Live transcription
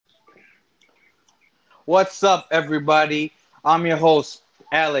What's up, everybody? I'm your host,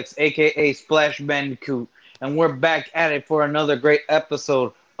 Alex, aka Splash Bandicoot, and we're back at it for another great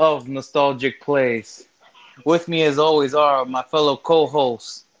episode of Nostalgic Plays. With me, as always, are my fellow co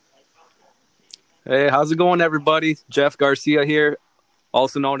hosts. Hey, how's it going, everybody? Jeff Garcia here,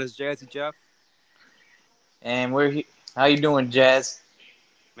 also known as Jazzy Jeff. And how you doing, Jazz?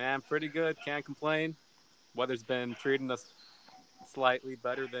 Man, pretty good. Can't complain. Weather's been treating us slightly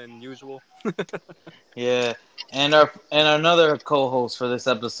better than usual. Yeah, and another co host for this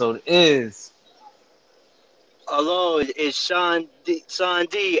episode is. Hello, it's Sean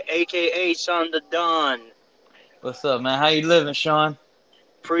D, aka Sean the Don. What's up, man? How you living, Sean?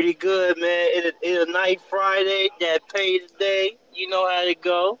 Pretty good, man. It's a night Friday, that pay today. You know how to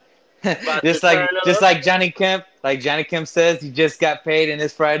go. About to just turn like just up. like Johnny Kemp, says, he just got paid and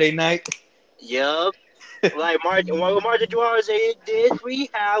it's Friday night. Yup. Like Martha Dwyer said, this we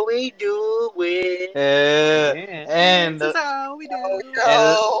how we do it. And this is how we do.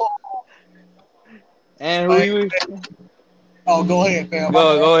 and who you? Oh, go ahead, fam.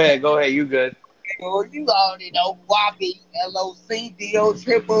 Go ahead. You good? You already know Bobby, LOC,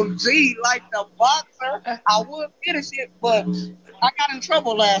 Triple G, like the boxer. I would finish it, but I got in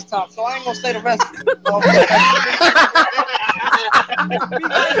trouble last time, so I ain't gonna say the rest of it.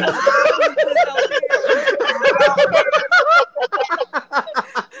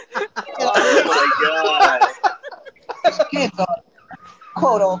 Oh my god. Kids are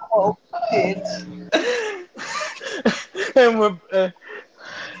quote unquote kids. And we're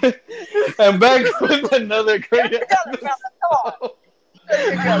and back with another great episode.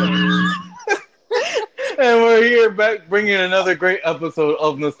 And we're here back bringing another great episode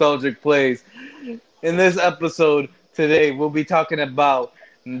of Nostalgic Plays. In this episode today, we'll be talking about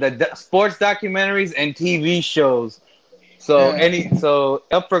the sports documentaries and TV shows. So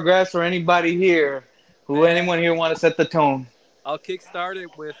up for grabs for anybody here. Anyone here want to set the tone? I'll kickstart it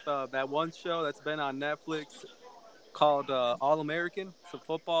with that one show that's been on Netflix called All American. It's a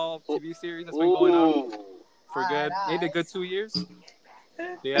football TV series that's been going on for maybe a good 2 years.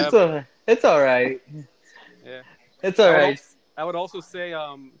 Yeah, It's all right. Yeah, It's all right. I would also say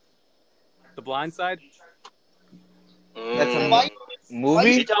The Blind Side. That's a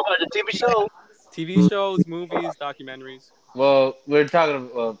movie? You talking about the TV show? TV shows, movies, documentaries. Well, we're talking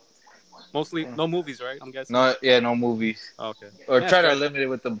about Mostly no movies, right? I'm guessing. no movies. Oh, okay. Or Yeah, try to fair. limit it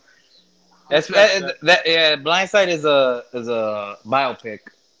with the. Blindside is a biopic.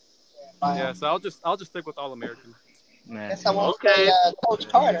 Yeah, so I'll just stick with All American. Man. Guess I won't Okay. say Coach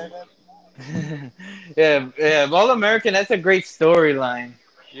Carter. yeah, All American. That's a great storyline.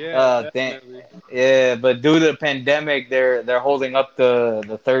 Yeah, Damn. definitely. Yeah, but due to the pandemic, they're holding up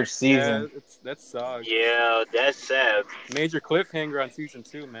the third season. Yeah, that sucks. Yeah, that's sad. Major cliffhanger on season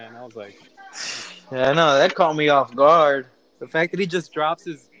 2, man. I was like, Yeah, I know that caught me off guard. the fact that he just drops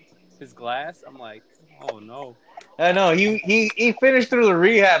his glass, I'm like, oh no. I know he finished through the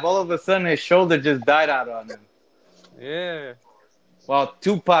rehab. All of a sudden, his shoulder just died out on him. Yeah, While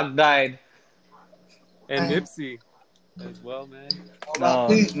Tupac died. and Nipsey as well, man. No,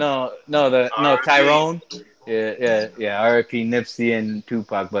 Tyrone. Yeah. R.I.P. Nipsey and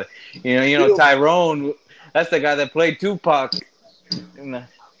Tupac. But you know, Tyrone. That's the guy that played Tupac.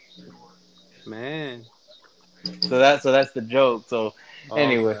 Man. So that's the joke. So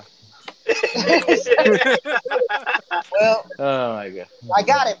anyway. Well, Oh my god. I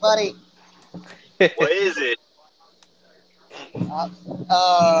got it, buddy. What is it?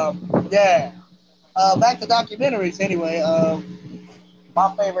 Yeah. Back to documentaries anyway.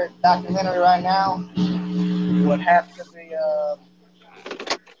 My favorite documentary right now would have to be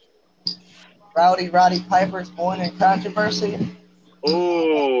Roddy Piper's Born in Controversy.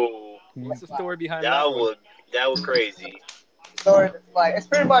 Ooh, What's the story behind that one? was crazy. Story that's like it's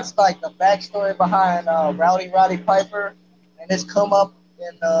pretty much like the backstory behind Roddy Piper and his come up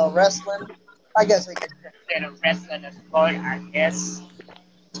in wrestling. I guess we could consider wrestling a sport, I guess.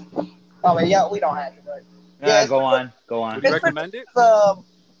 Oh, but yeah, we don't have to, but Yeah, go on. Would you recommend it?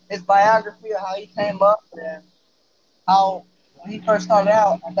 his biography of how he came up and how when he first started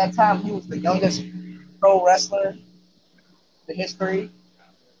out at that time he was the youngest pro wrestler in the history.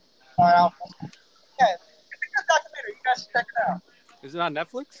 Yeah, it's a good documentary. You guys should check it out. Is it on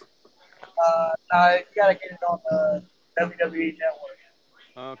Netflix? No, you gotta get it on the WWE Network.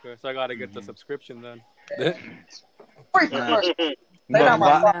 Oh, okay, so I gotta get the subscription then. Free for first.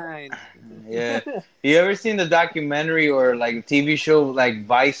 $9. Yeah. You ever seen the documentary or like TV show like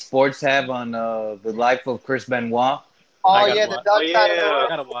Vice Sports have on the life of Chris Benoit? Oh gotta yeah, the watch- Dark Side of the yeah. I Ring.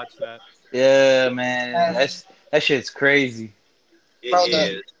 gotta watch that. Yeah, man. That shit's crazy. It Bro,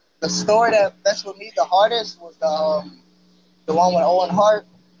 is. the story that messed with me the hardest was the one with Owen Hart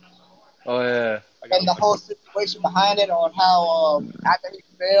Oh yeah. I gotta and the watch whole it. situation behind it on how after he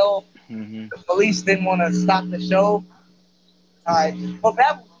fell, Hmm. the police didn't want to stop the show. Like, what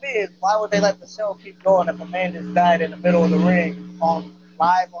baffles me is why would they let the show keep going if a man just died in the middle of the ring on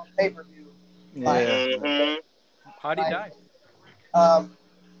live on pay per view? Like, Yeah. Mm-hmm. How'd he like, die? um,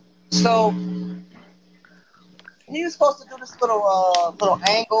 so he was supposed to do this little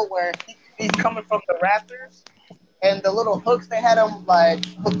angle where he's coming from the Raptors, and the little hooks they had him like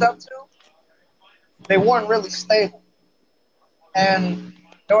hooked up to, they weren't really stable. And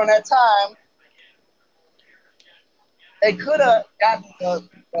during that time, they could have gotten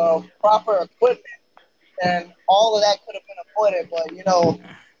the proper equipment, and all of that could have been avoided. But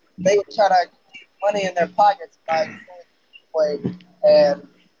they would try to keep money in their pockets by doing it anyway. And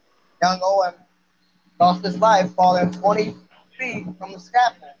young Owen lost his life falling 20 feet from the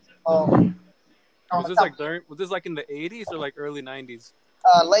scaffold. On Was the this top like during? Was this like in the 80s or like early 90s?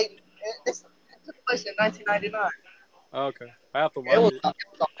 late. It took place in 1999. Oh, okay, I have to It watch was it. a, it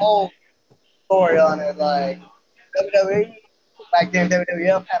was a whole story on it. Like WWE back then,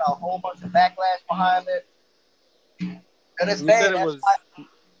 WWF had a whole bunch of backlash behind it. To this And you day, said it that's why. was.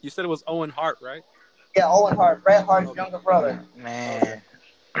 You said it was Owen Hart, right? Yeah, Owen Hart, Bret Hart's Okay. younger brother. Okay. Man.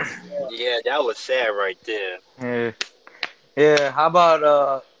 Yeah, that was sad right there. Yeah. Yeah. How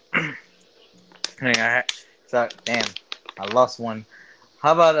about Hang on, damn, I lost one.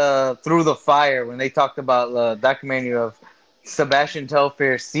 How about Through the Fire when they talked about the documentary of Sebastian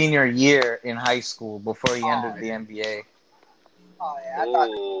Telfair's senior year in high school before he Oh, entered the NBA? oh yeah, I thought.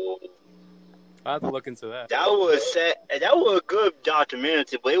 Ooh, I have to look into that. that was sad. That was a good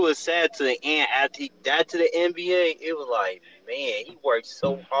documentary, but it was sad to the end. After he got to the NBA, it was like, man, he worked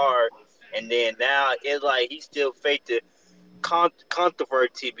so hard, and then now it's like he still faced the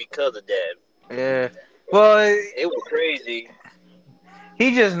controversy because of that. Yeah. Well, It was crazy.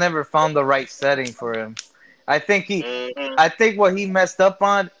 he just never found the right setting for him. I think he, Hmm. I think what he messed up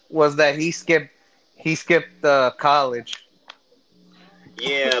on was that he skipped college.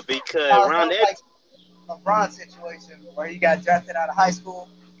 Yeah, because That around was that, like LeBron situation where he got drafted out of high school.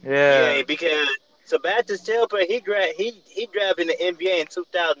 Yeah. yeah, because Sebastian Telfair he drafted in the NBA in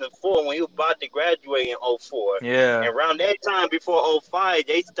 2004 when he was about to graduate in '04, Yeah. and around that time before '05,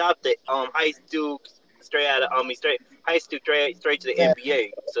 they stopped the high school straight out of straight high school straight to the Yeah,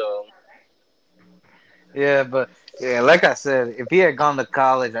 NBA. So Yeah, but yeah, like I said, if he had gone to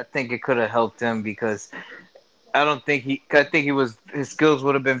college, I think it could have helped him because I don't think he. I think he was his skills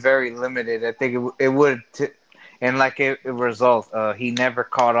would have been very limited. I think it would, and like it result, he never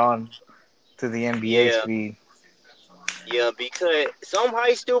caught on to the NBA yeah, speed. yeah, because some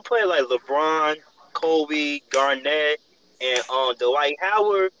high school players like LeBron, Kobe, Garnett, and Dwight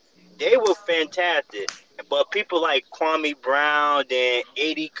Howard, they were fantastic. But people like Kwame Brown and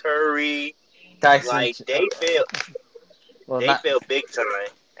Eddie Curry, Tyson, like well, they not. failed big time.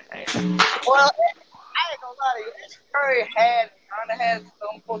 well, I ain't gonna lie to you. Curry kind of had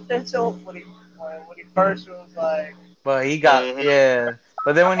some potential when he first was like, But he got Hmm. yeah.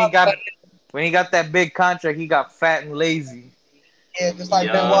 But then I'm about to play when he got that big contract, he got fat and lazy. yeah, just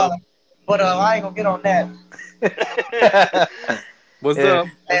like Ben Yeah. Wallace. But I ain't gonna get on that. Was Yeah.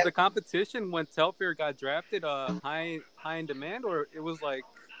 the competition when Telfair got drafted high in demand, or it was like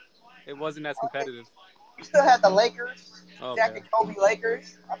it wasn't as competitive? You still had the Lakers, Jack Okay. and Kobe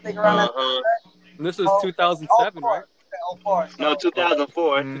Lakers. I think around that Uh-huh. And this was oh, oh 2007, right? 04, oh 04. No, So,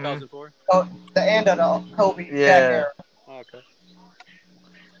 2004. Hmm. 2004. so the end of the Kobe Jack Yeah. era. Oh, okay.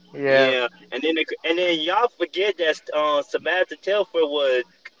 Yeah. Yeah, and then y'all forget that Sebastian Telfair was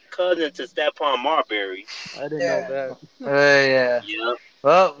cousin to Stephon Marbury. I didn't know Yeah, that. Yeah. Yeah,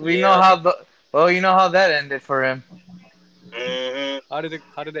 Well, we know yeah. how the well, you know how that ended for him. Hmm. How did it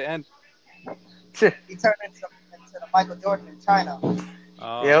end? he turned into the Michael Jordan in China.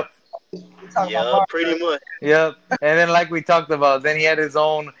 Oh, Yep. We talking about Yeah, pretty Marbury. much. Yep. And then, like we talked about, then he had his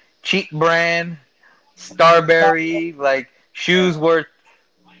own cheap brand, Starberry, like shoes Yeah, worth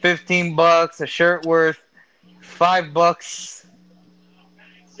 $15, a shirt worth $5.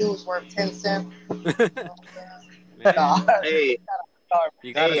 shoes worth 10 cents. man, Nah, Hey,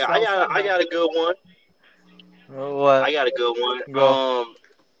 you gotta hey, sell I somehow. got a good one. I What? got a good one. Go.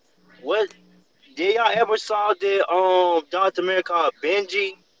 What did y'all ever saw the documentary called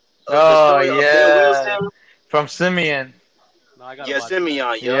Benji? The Oh story of Ben yeah, Wilson. from Simeon. No, I gotta Yeah, watch that.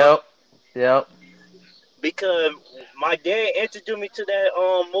 Simeon. Yup. Yep. Yep. Because my dad introduced me to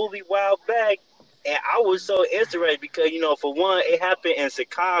that movie a while back, and I was so interested because for one, it happened in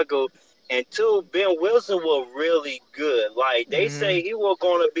Chicago, and two, Ben Wilson was really good. Like they Mm-hmm. say, he was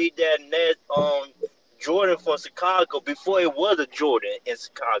gonna be that next Jordan for Chicago before it was a Jordan in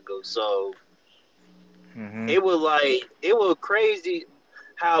Chicago. So Mm-hmm. it was crazy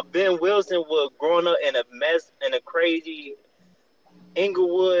how Ben Wilson was growing up in a mess in a crazy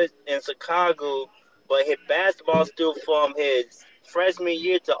Inglewood in Chicago, but his basketball still from his freshman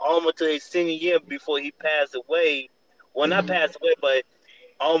year to almost to his senior year before he passed away. Well, not passed away, but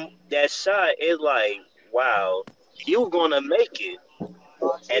that shot is like, wow, he was gonna make it,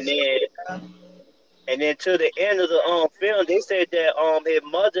 and then to the end of the film, they said that his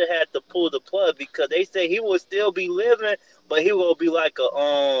mother had to pull the plug because they said he would still be living, but he will be like a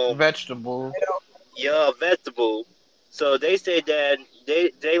Vegetable. yeah, vegetable. So they said that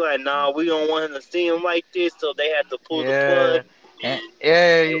they like, nah, we don't want him to see him like this, so they had to pull the plug. Yeah.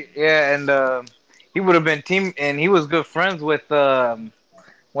 Yeah, yeah, and he would have been team, and he was good friends with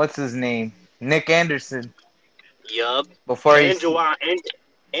what's his name, Nick Anderson. Yup, Before and he's,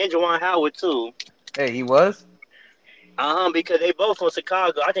 Juwan Howard too. hey, he was. Because they both from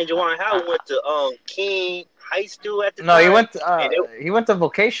Chicago. I think Juwan Howard went to King High School at the No, time, and they he went to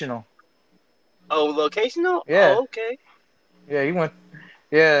vocational. locational. Yeah, Oh, okay. yeah, he went.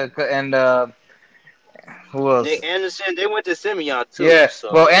 Yeah, and who Nick else? Anderson, they went to Simeon too. Yeah,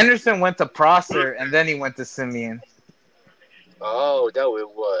 well, So, Anderson went to Prosser, and then he went to Simeon. oh, that was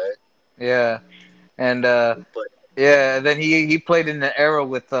what. Yeah, and But yeah, then he played in the era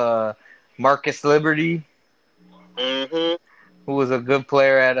with Marcus Liberty, mm-hmm. who was a good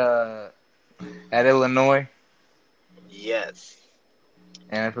player at Illinois, Yes.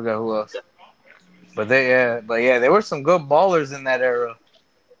 and I forgot who else. But yeah, there were some good ballers in that era.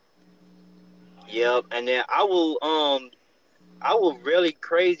 Yep. And then I was really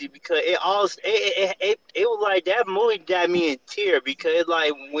crazy because it was like that movie got me in tear because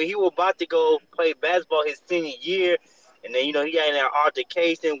like when he was about to go play basketball his senior year, and then he got in that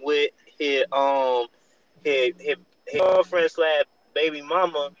altercation with his his girlfriend slash baby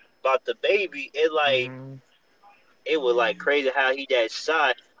mama about the baby. Hmm. It was like crazy how he got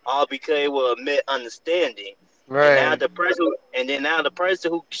shot all because it was a misunderstanding, and Right. now the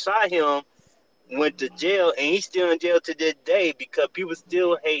person who shot him went to jail, and he's still in jail to this day because people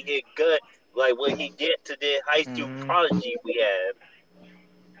still hate his gut, like what he did to the high school Hmm. prodigy we have.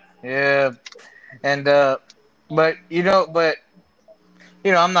 Yeah, and but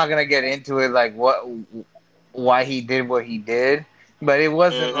I'm not gonna get into it like why he did what he did, but it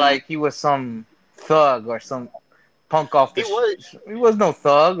wasn't Hmm. like he was some thug or some punk off the. He was He was no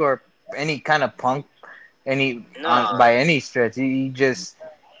thug or any kind of punk nah, by any stretch. He just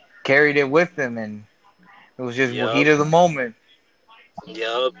carried it with him, and it was just yup, heat of the moment.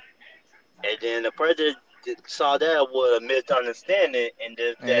 yup. And then the president saw that was a misunderstanding, and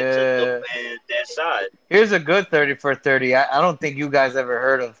that took the Uh, and that side. Here's a good 30 for 30. I don't think you guys ever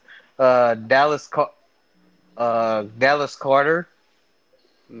heard of Dallas Carter.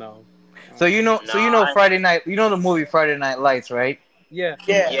 No. So Nah, Friday night. You know the movie Friday Night Lights, right? Yeah.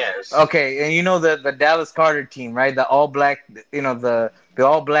 Yeah. yes, Okay, and you know the Dallas Carter team, right? The all black, the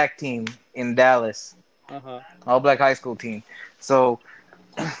all black team in Dallas, Uh huh. all black high school team. So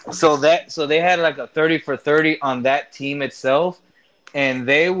so they had like a 30 for 30 on that team itself, and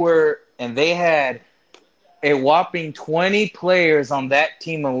they had a whopping 20 players on that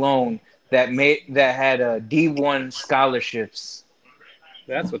team alone that had D1 scholarships,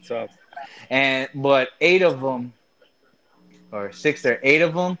 That's what's up. and but 8 of them, or 6 or 8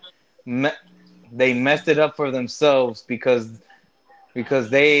 of them, they messed it up for themselves because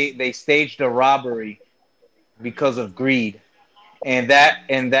they staged a robbery because of greed, and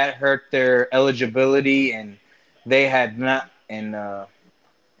that hurt their eligibility, and they had not, and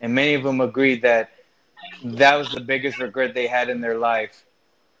many of them agreed that that was the biggest regret they had in their life.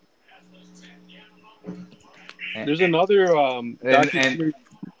 And There's another and documentary.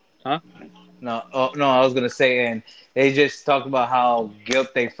 Huh? no, oh, no, I was gonna say, and they just talked about how guilt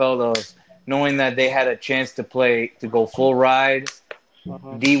they felt of knowing that they had a chance to go full ride Uh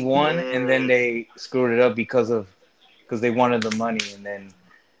huh. D1, and then mm, they screwed it up because they wanted the money,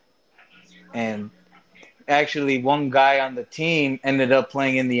 and actually one guy on the team ended up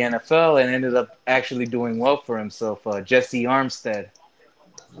playing in the NFL and ended up actually doing well for himself, Jesse Armstead.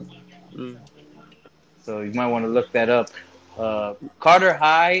 Mm. So you might want to look that up. Carter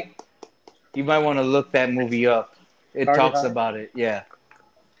High, you might want to look that movie up. It Carter talks High. about it. Yeah,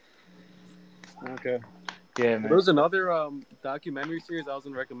 Okay. yeah, Well, there man. was another documentary series I was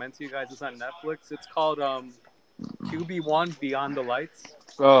gonna recommend to you guys. It's on Netflix. It's called QB1 Beyond the Lights.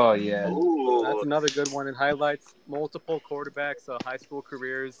 Oh yeah. That's ooh, another good one. It highlights multiple quarterbacks' high school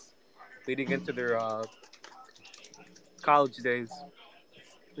careers. leading into their college days.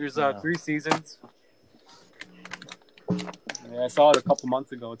 There's Uh, 3 seasons. Yeah, I saw it a couple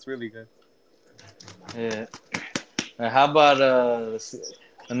months ago. It's really good. yeah. How about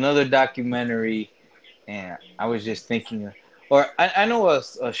another documentary? And I was just thinking, or I know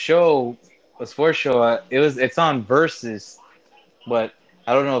a show, a sports show. It's on Versus, but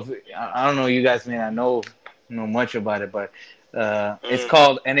I don't know if I don't know. You guys may not know much about it, but it's Mm.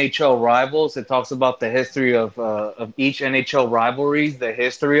 called NHL Rivals. It talks about the history of each NHL rivalries, the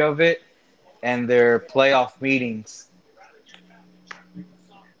history of it, and their playoff meetings.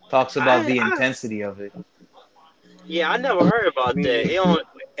 Talks about the I intensity of it. yeah, I never heard I about that. mean,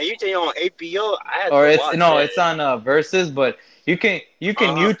 And you say on HBO, I had Or to it's watch no, that. it's on Versus, but you can Uh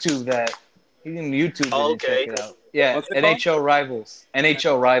huh. YouTube that. You can YouTube it Oh, and check okay. it out. Yeah, what's it called? NHL Rivals.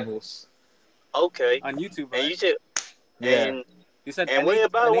 NHL Rivals. Okay. On YouTube, And right? you said Yeah. and You said and what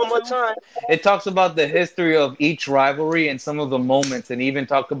about it one more NHL? time? It talks about the history of each rivalry and some of the moments, and even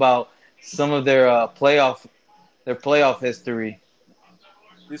talk about some of their playoff history.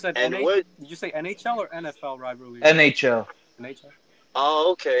 You said And NH. what? Did you say NHL or NFL rivalries? NHL. NHL.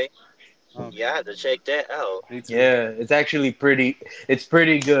 Oh, okay. Okay, Yeah, I have to check that out. me too. Yeah, it's actually pretty. It's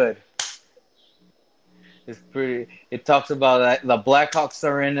pretty good. It's pretty. It talks about that the Blackhawks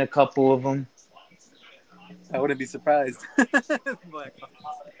are in a couple of them. I wouldn't be surprised. Blackhawks.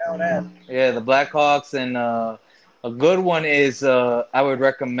 Hell that. Yeah, the Blackhawks and a good one is I would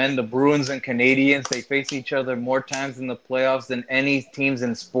recommend the Bruins and Canadians. They face each other more times in the playoffs than any teams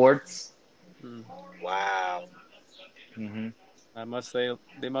in sports. Hmm. Wow. Hmm. I must say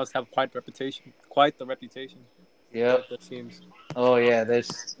they must have quite reputation, quite the reputation. Yep. Both the teams. Oh yeah,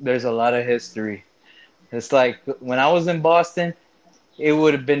 there's a lot of history. It's like when I was in Boston, it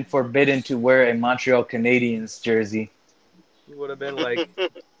would have been forbidden to wear a Montreal Canadiens jersey. It would have been like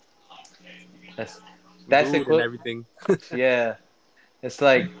That's that's booed and equi- everything. Yeah, it's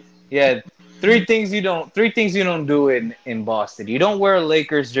like yeah, three things you don't do in Boston. You don't wear a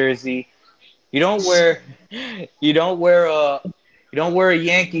Lakers jersey. You don't wear you don't wear a you don't wear a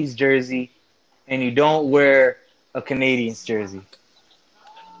Yankees jersey, and you don't wear a Canadiens jersey.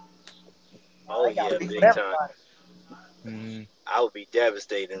 Oh I got yeah, beef with big time. everybody. Mm, I would be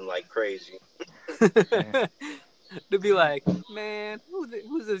devastating like crazy. yeah. To be like, man,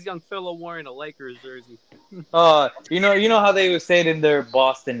 who's this young fellow wearing a Lakers jersey? You know how they would say it in their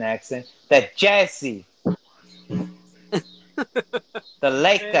Boston accent. That Jesse, the Man,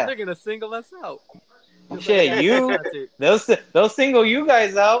 Laker. they're gonna single us out because of Shit, Jazzy you concert. they'll single you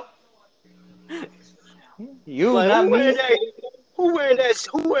guys out. You, Like not me. who wear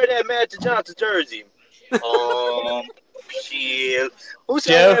that Magic Johnson jersey? Um shit. Who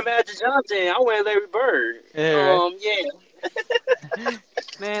said I wear Jeff. Magic Johnson? I wear Larry Bird. Yeah. Yeah.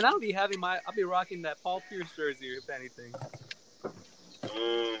 Man, I'll be rocking that Paul Pierce jersey if anything,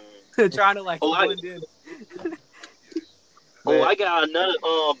 Mm. trying to like Oh I blend in. oh But I got another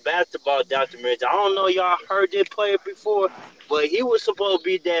basketball documentary. I don't know y'all heard that player before, but he was supposed to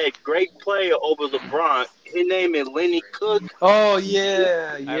be that great player over LeBron. His name is Lenny Cook. oh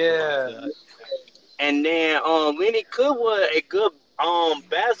yeah, I heard about yeah. that. And then Lenny Cook was a good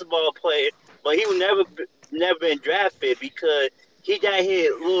basketball player, but he was never been drafted because he got his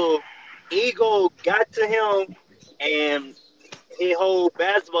little ego got to him, and his whole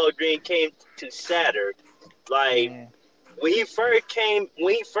basketball dream came to shatter. Like Yeah. when he first came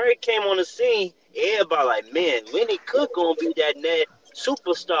on the scene, everybody like, man, Lenny Cook gonna be that net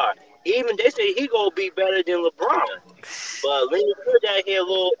superstar. Even they say he gonna be better than LeBron. But when you put that here,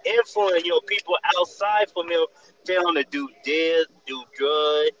 little influence, people outside from him, tell him to do this, do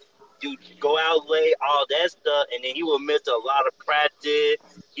drugs, go out late, all that stuff, and then he will miss a lot of practice.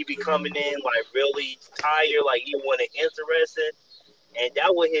 He be coming in like really tired, like he wasn't interested, and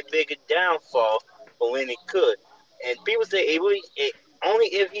that was his biggest downfall for when he could. And people say only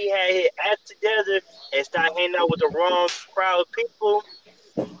if he had his act together and start hanging out with the wrong crowd of people,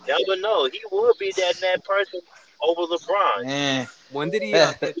 never know. He would be that person over LeBron Eh. When did he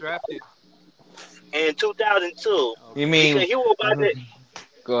get drafted? in 2002 You Okay. because mean? he was about to.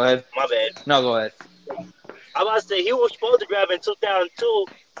 Go ahead. My bad. No, go ahead. I was about to say he was supposed to grab in 2002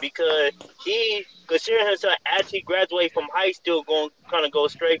 because he considered himself actually graduate from high school, going kind of go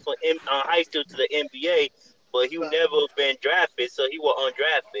straight from high school to the NBA, but he never been drafted, so he was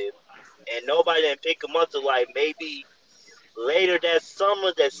undrafted, and nobody didn't pick him up to like maybe later that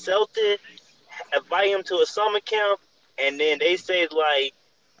summer. That Celtic invite him to a summer camp, and then they say like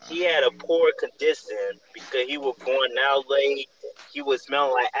he had a poor condition because he was going out late. He was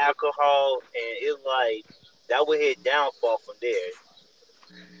smelling like alcohol, and it's like that was his downfall from there.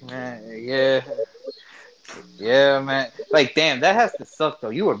 Man, yeah, yeah, man. Like, damn, that has to suck though.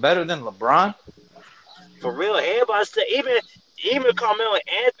 You were better than LeBron. For real, everybody said even Carmelo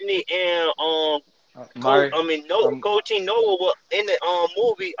Anthony and Coach. Mari, I mean, no, um, coaching Noah was in the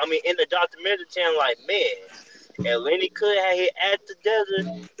movie. I mean, in the documentary, saying like, man, if Lenny could have hit at the desert,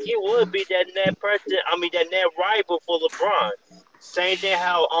 he would be that net person. I mean, that net rival for LeBron. Same thing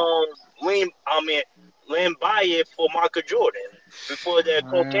how Len Byatt for Michael Jordan before that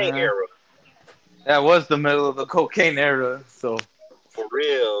cocaine uh, era. that was the middle of the cocaine era. So, For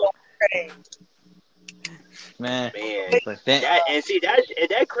real, Hey, man, man. but then, That and see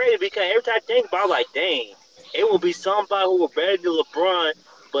that crazy because every time I think about it, like, dang, it will be somebody who was better than LeBron,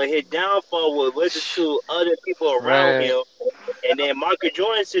 but his downfall will listen to other people around right, him. And then Michael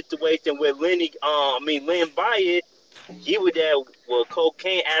Jordan's situation with Len Byatt, he was there with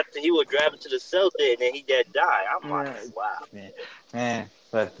cocaine after he was driving to the Celtics, and then he just died. I'm like, yeah, wow. man.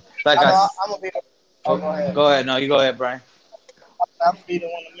 But like I'm, I, I'm gonna be the. Oh, go ahead. go ahead. No, you go ahead, Brian. I'm gonna be the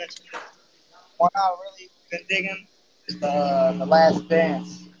one to mention it. One I really been digging is the Last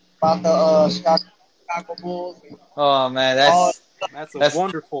Dance about the Chicago Bulls and Oh man, all. That's a that's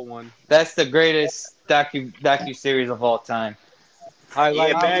wonderful one. that's the greatest docu series of all time. I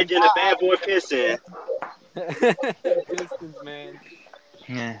Yeah, like I, me imagine the bad boy yeah, pissing. Pistons, man.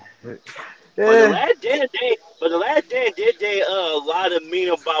 Yeah, But the yeah, last dance, did they a lot of mean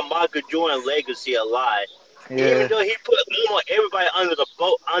about Michael Jordan legacy a lot. Even yeah, though he put almost everybody under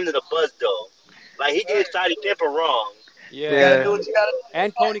the bus though. Like he did hey, Scottie Pippen wrong. you Yeah, gotta do yeah, what you gotta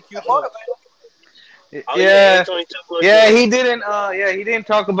and do Tony to Kukoc. motivate Oh yeah, yeah, Anthony Tupelo yeah. too. He didn't. Yeah, he didn't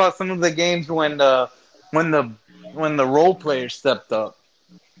talk about some of the games when the when the role players stepped up.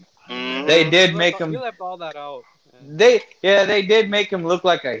 They Hmm. did make He him. left all that out. Yeah. They did make him look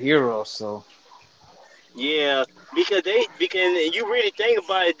like a hero. So Yeah, because you really think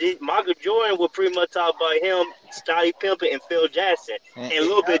about it, Michael Jordan would pretty much talk about him, Scottie Pippen, and Phil Jackson, eh, and a eh,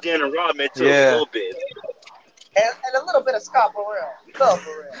 little them. bit Dennis Rodman too, a yeah. little bit. And a little bit of Scott Burrell. We love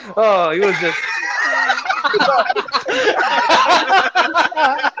Burrell. Oh, he was just. We love.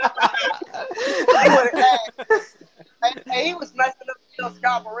 He would he was nice enough to tell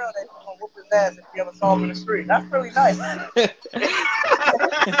Scott Burrell that he was gonna whoop his ass if he ever saw him in the street. That's really nice.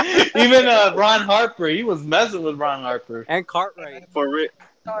 Even Ron Harper, he was messing with Ron Harper, And Cartwright. For real.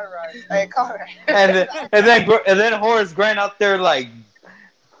 All right. Hey, Carter. and then Horace Grant out there like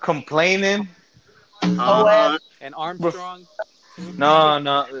complaining. Whole ass. Uh-huh. And Armstrong. No,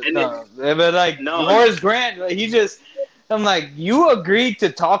 no, And then no. But like no, Horace Grant, like, he just. I'm like, you agreed to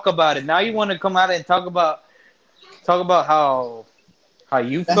talk about it. Now you want to come out and talk about how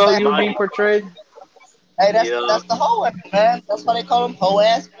you That's felt that. you were my being portrayed. Hey, yeah. that's the whole ass, man. That's why they call him whole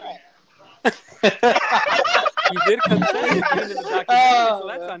ass. He did consent to being in the documentary, so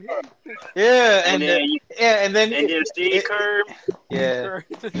that's Oh, on him. yeah, And then and then Steve Kerr. yeah.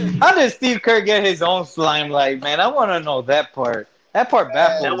 How did Steve Kerr get his own limelight, man? I want to know that part. That part That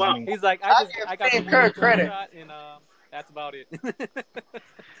baffles one. me. He's like, I I give got the Steve Kerr lead jump credit. shot, and that's about it.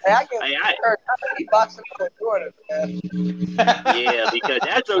 Hey, I give I, Steve I Kerr credit. He boxing with Jordan, man. Yeah, because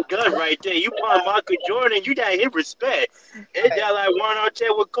that's a gun right there. You want Michael Jordan, you got his respect. It's Hey, just like Warren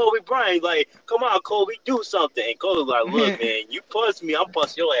Artest with Kobe Bryant. Like, come on, Kobe, do something. And Kobe's like, look, man, you punch me, I'm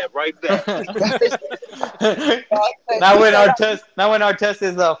punching your ass right back. now he when said, Artest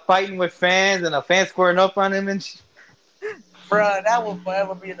is fighting with fans and a fan squaring up on him and "Bruh, that will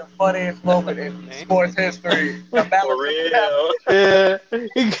forever be the funniest moment in Man. sports history." The For balance of the balance. real. yeah,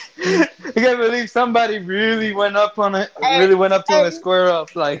 you can't believe somebody really went up on it, Hey, really went up to him and hey, square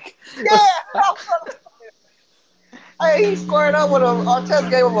up like. yeah. Hey, he squared up with him. Artest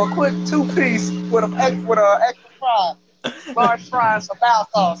gave him a quick two-piece with an extra fry, large fry, and some bao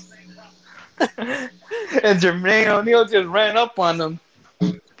sauce. And Jermaine O'Neal just ran up on them.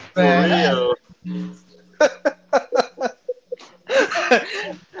 For Man, that real.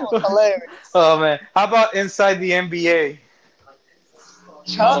 was hilarious. Oh man, how about inside the NBA?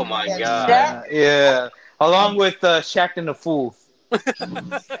 Oh Chuck my and God. Shaq. Yeah, along with Shaq and the Fool.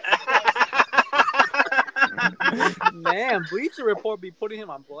 Man, Bleacher Report be putting him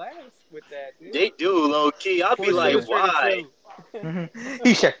on blast with that, dude. They do, low key. I'll be Sports like, Yeah. Illustrated why? too.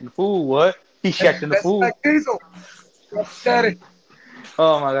 He Shaq and the Fool. What? He Shaq and the That's Fool. like Diesel. Daddy.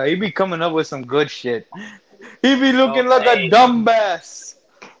 Oh my god, he be coming up with some good shit. He be looking Oh, like a Hey, dumbass.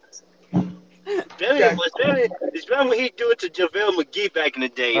 Yeah, especially when he do it to JaVale McGee back in the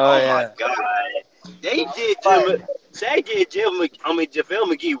day. Oh Oh my yeah. God. They did right.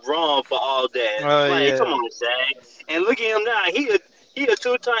 JaVale McGee wrong for all that. Oh Like, come yeah. on, Shaq. And look at him now. He a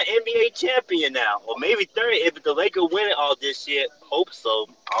two-time NBA champion now, or maybe third if the Lakers win it all this year. Hope so.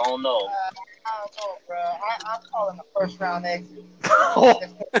 I don't know. I don't know, bro. I'm calling the first round exit. Oh,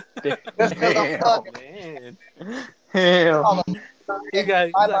 Just because I'm damn. thugging. Man, Damn. Call the he's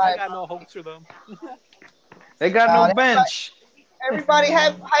bye like, I bye. got no hopes for them. They got no bench. Everybody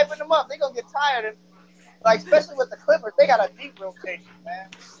hyping them up. They gonna get tired, and like especially with the Clippers, they got a deep rotation, man.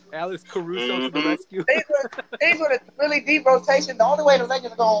 Alex Caruso to the Hmm. rescue. These were a really deep rotation. The only way the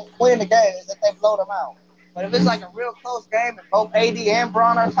Lakers are gonna win the game is if they blow them out. But if it's like a real close game and both AD and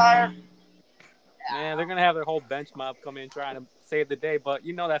Braun are tired, Man, they're gonna have their whole bench mob come in trying to save the day, but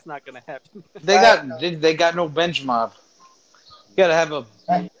you know that's not gonna happen. They right? got they got no bench mob. You gotta have a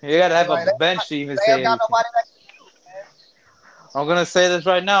Right? you gotta have a Like, bench to even they say ain't got anything. nobody that can shoot, man. I'm gonna say this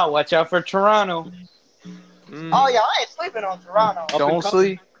right now. Watch out for Toronto. Mm, Oh yeah, I ain't sleeping on Toronto. up and Don't coming.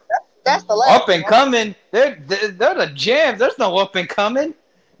 sleep. That's the Up last and one. coming. They're the jam. There's no up and coming.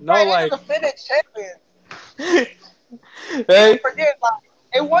 No, Right, they're like the defending champions. People Hey. forget like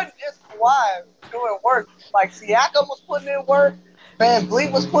it wasn't just Kawhi doing work. Like Siakam was putting in work. Van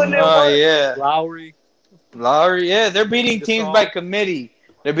Vliet was putting in Oh work. yeah. Lowry, Lowry, yeah, they're beating teams by Gasol. committee.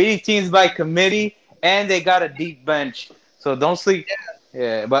 They're beating teams by committee, and they got a deep bench. So don't sleep.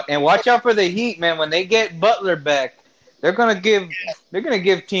 Yeah, but and watch out for the Heat, man. When they get Butler back, they're gonna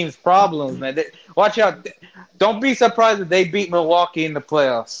give teams problems, man. Watch out. Don't be surprised if they beat Milwaukee in the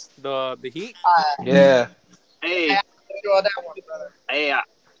playoffs. The Heat. Yeah. Hey, I'm sure on that one, brother. hey,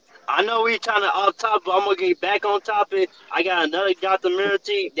 I know we trying to off topic, but I'm gonna get back on topic. I got another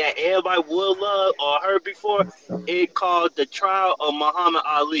documentary that everybody will love or heard before. It called The Trial of Muhammad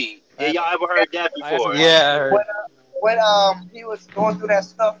Ali. I Did haven't, y'all ever heard that I haven't before? watched Yeah, I it. heard. When he was going through that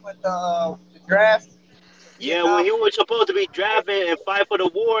stuff with the draft, Yeah, when Vietnam. he was supposed to be drafting and fight for the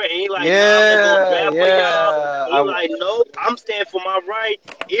war, and he like, nah, I'm just gonna Yeah, draft for y'all. yeah. He like, nope, I'm standing for my right.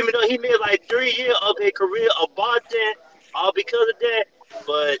 Even though he made like 3 years of his career of boxing, all because of that.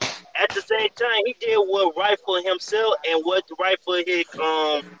 But at the same time, he did what right for himself and what right for his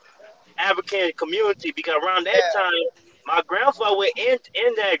African community. Because around that Yeah, time, my grandfather was in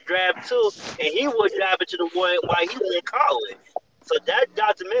that draft too, and he was drafted to the war while he was in college. So that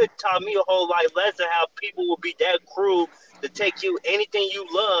documentary taught me a whole life lesson how people will be that cruel to take you anything you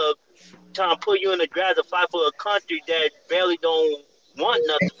love, trying to put you in the draft to fight for a country that barely don't want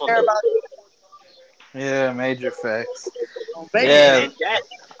they nothing from care you. about you. Yeah, major facts. Major And Yeah, and that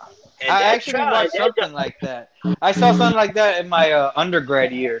and I that actually trial, watched something like that. I saw something like that in my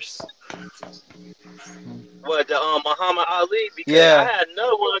undergrad years. was the Muhammad Ali, because I Yeah, had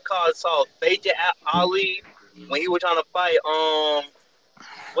another one called Fajr Ali when he was trying to fight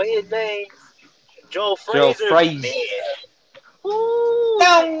what his name, Joe Joe Frazier. Frazier. Man, woo,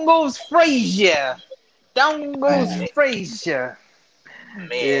 Down goes Frazier. Down goes Man, Frazier.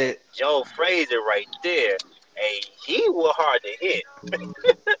 man, Yeah. Joe Frazier right there. Hey, he was hard to hit.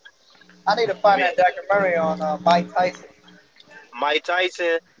 I need to find Man, that documentary on Mike Tyson. Mike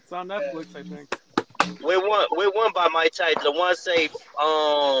Tyson. It's on Yeah. Netflix, I think. We won by Mike Tyson. The one say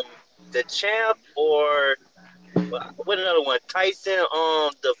um the champ, or what another one? Tyson,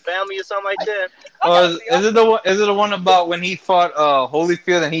 the family or something like that. I Oh, gotta is, see. is it the one? Is it the one about when he fought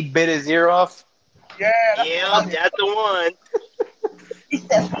Holyfield and he bit his ear off? Yeah, that's the one Yeah, I need. that's the one. He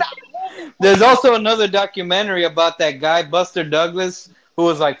said, "Stop moving." There's also another documentary about that guy Buster Douglas who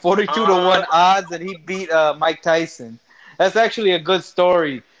was like 42 to Uh, 1 odds and he beat Mike Tyson. That's actually a good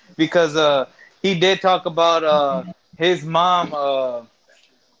story because he did talk about his mom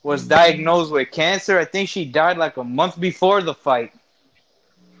was diagnosed with cancer. I think she died like a month before the fight.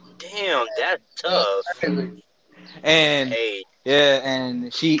 damn, that's That's tough. crazy. And Hey, yeah,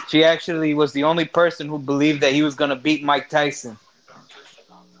 and she actually was the only person who believed that he was gonna beat Mike Tyson.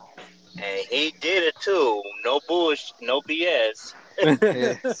 and he did it too. No bullshit, no BS.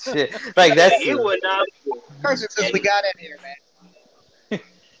 Yeah, shit. Like And that's he would not. Person since And we got in here, man.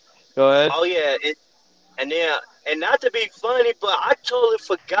 go ahead. oh yeah, and then and not to be funny, but I totally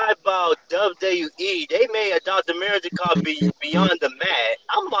forgot about WWE. They made a documentary called Beyond the Mat.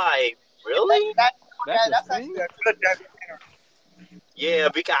 I'm like, That, really? that, That's a that's thing. actually a good documentary. Yeah,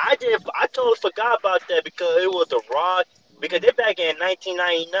 because I totally forgot about that because it was The Rock. Because they're back in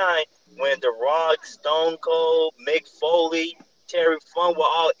 1999 when The Rock, Stone Cold, Mick Foley, Terry Funk were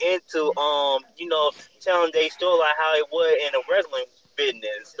all into telling they story like how it was in the wrestling business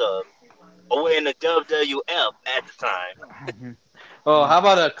and stuff, or in the WWF at the time. Oh, how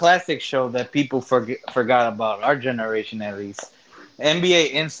about a classic show that people forgot about, our generation at least?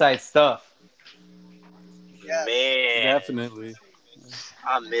 NBA Inside Stuff. Yes. Man, Definitely.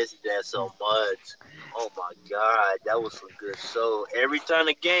 I missed that so much. Oh my god, that was some good show. Every time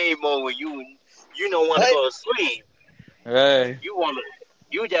the game over, you don't want to But go to sleep. Right. You want to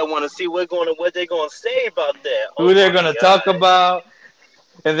you just want to see what they're gonna say about that. Who Oh they're my gonna talk god, about?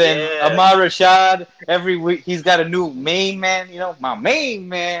 And then yeah. Amar Rashad, every week he's got a new main man. You know, my main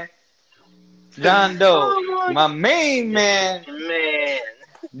man, John Doe, Oh my my main man, man,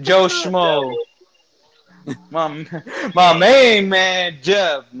 Joe that Schmo, was my my man. main man,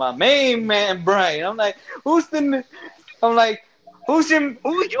 Jeff, my main man, Brian. I'm like, who's the? I'm like, who's your?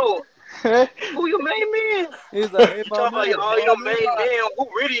 Who you? hey, Who your main man? He's like, hey, You my talking about man, all my your main man, man? Who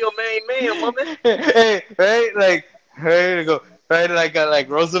really your main man, woman? right, like, ready to go, right, like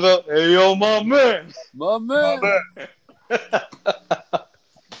Roosevelt. Hey, yo, my man. my my man. bad.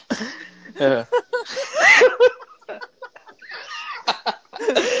 Yeah.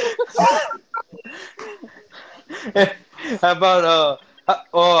 How about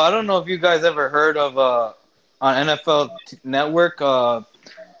oh, I don't know if you guys ever heard of on NFL Network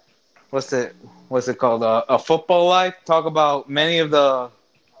what's it called a Football Life, talk about many of the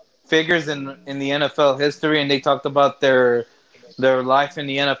figures in the NFL history, and they talked about their life in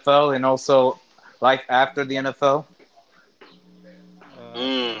the NFL and also life after the NFL.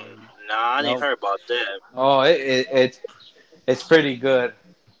 Mm, Um, nah, I didn't no. hear about that. Oh, it's pretty good.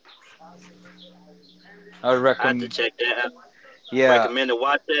 I would I have to recommend. check that out. Yeah, Recommend to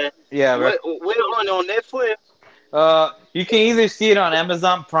watch that. yeah. Where on Netflix? You can either see it on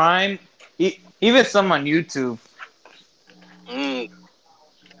Amazon Prime, even some on YouTube. Mm,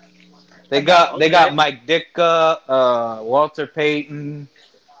 They I got got you. they okay. got Mike Ditka, Walter Payton,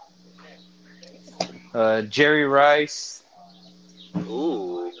 Jerry Rice.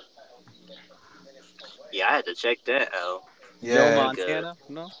 Ooh, yeah, I had to check that out. Joe Yeah, Because Montana?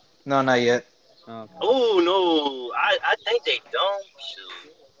 No? no, not yet. Okay. oh no, I think they don't.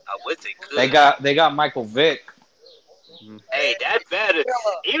 Shoot, I wish they They could. got Michael Vick. Mm. Hey, And that better.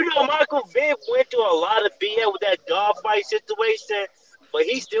 Even though Michael Vick went through a lot of BS with that dogfight situation, but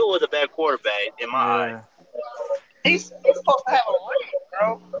he still was a bad quarterback in my eye. Yeah, he's supposed to have a ring,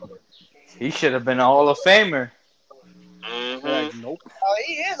 bro. he should have been a Hall of Famer. They're Mm-hmm. like, nope.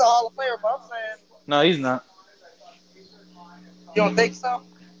 He is a Hall of Famer, but I'm saying No, he's not. you don't think so?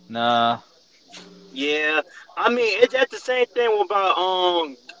 Nah. Yeah, I mean it's that's the same thing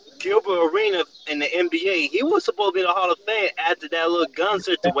about Gilbert Arenas in the NBA. He was supposed to be in the Hall of Fame after that little gun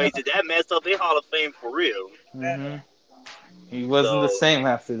situation that messed up his Hall of Fame for real. Hmm. He wasn't the So, same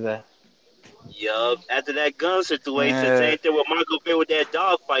after that. yup, after that gun situation, Yeah, same thing with Michael Vick with that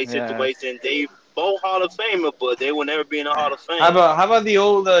dogfight yeah. situation. They both Hall of Famer, but they will never be in the Hall of How Fame. about the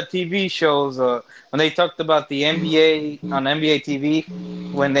old TV shows when they talked about the NBA on NBA TV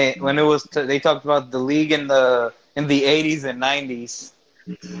when it was they talked about the league in the 80s and 90s,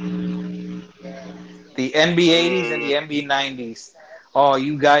 the NBA 80s and Mm, the NBA 90s. Oh,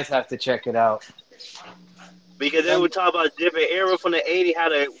 you guys have to check it out. because they Then, would talk about a different era from the '80s, how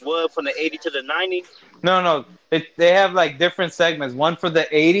they was from the '80s to the '90s. No, no, they have like different segments, one for the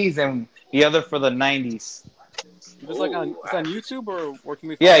 80s and the other for the 90s. this like on Ooh, it's on YouTube or where can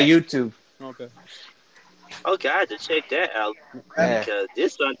we Yeah, find that? YouTube. Okay. okay, I had to check that out Yeah, because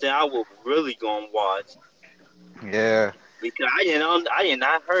this something I will really gonna watch yeah, because I did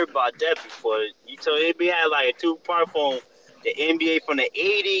not heard about that before. You told it we had like a two-part from the NBA from the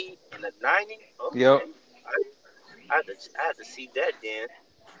 '80s and the '90s. yep, Okay, I had to see that then,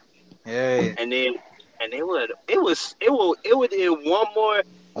 yeah. and then and it would in one more.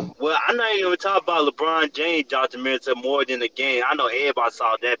 Well, I'm not even talking about LeBron James documentary more than the game. I know everybody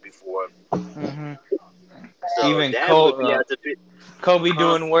saw that before, Hmm. so Even that would be at the Kobe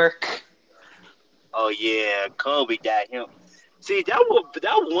huh? doing work. Oh yeah, Kobe got him. See, that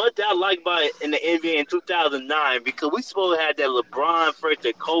was one thing I like about it in the NBA in 2009 because we supposed to have that LeBron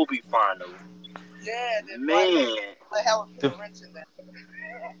versus Kobe final. Yeah, then Dwight Howard, Man, Dwight Howard put a wrench in that.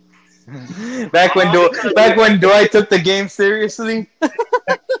 because Back when Dwight took the game seriously.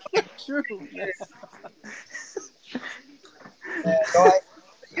 True. Yeah. Yeah, yeah, Dwight.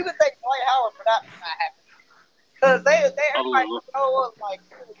 You can thank Dwight Howard for that not happening. Because they everybody oh, know us like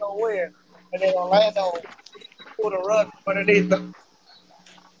we was gonna win. And then Orlando pulled a rug from underneath them.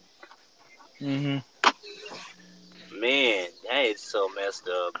 Hmm. man, that is so messed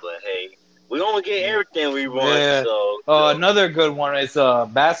up. But hey, we gonna get everything we want. Yeah. Another good one is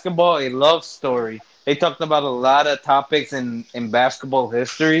basketball, a love story. They talked about a lot of topics in basketball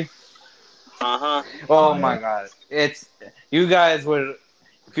history. uh huh. Oh Oh my yeah. god, it's you guys would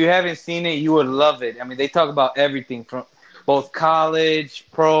if you haven't seen it, you would love it. I mean, they talk about everything from both college,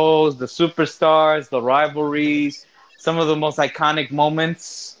 pros, the superstars, the rivalries. some of the most iconic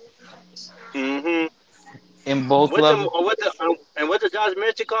moments Mm-hmm. in both levels. What the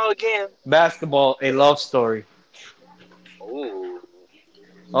documentary called again? Basketball, a love story. Ooh.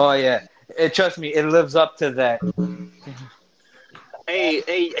 Oh yeah, trust me, it lives up to that. Hey,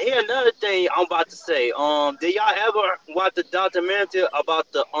 here another thing I'm about to say. Did y'all ever watch the documentary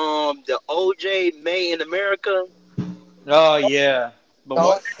about the OJ Made in America? Oh yeah, But The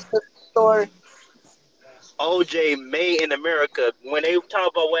whole what? story. OJ Made in America. When they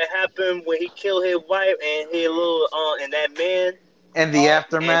talk about what happened when he killed his wife and his little and that man and the and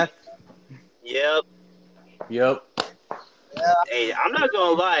aftermath. yep. Yep. Yeah, Hey, I'm not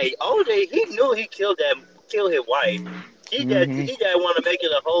gonna lie. OJ, he knew he killed his wife. Hmm. He just want to make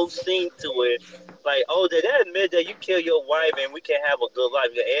it a whole scene to it. Like, oh, did that admit that you killed your wife and we can't have a good life?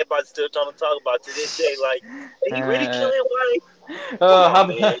 Yeah, everybody's still trying to talk about to this day. Like, did he really kill Uh, his wife? Come oh, on,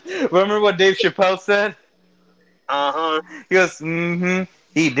 man. remember what Dave Chappelle said? Uh huh. He goes, "Mm-hmm.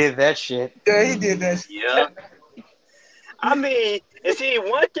 He did that shit." yeah, he did that. Yeah. I mean, and see,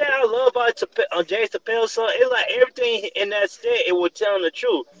 one thing I love about James Chappelle's son, it's like everything in that set, it was telling the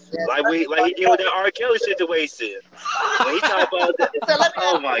truth. Yeah, Like he did with that R. Kelly situation. When he talked about that, so let me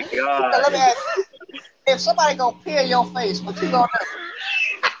oh my so god. let me ask you, if somebody gonna peel your face, what you gonna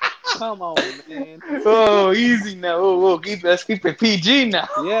do? Come on, man. Oh, easy now. Let's keep it PG now.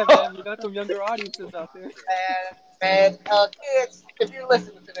 Yeah, man. We got some younger audiences out there. Man, kids, if you're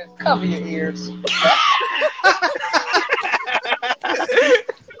listening to this, cover your ears.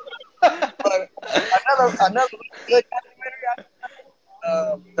 But another good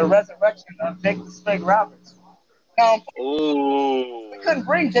documentary, the resurrection of Jake the Snake Roberts. Now, we Ooh. couldn't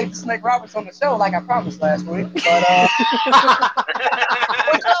bring Jake the Snake Roberts on the show like I promised last week, but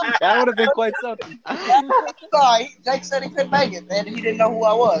which That would have been quite something. sorry, Jake said he couldn't make it, and he didn't know who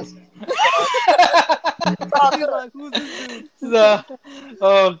I was. It's all He's good. like, who's this dude? So,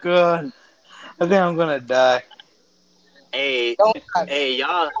 oh god, I think I'm gonna die. Hey, Don't hey,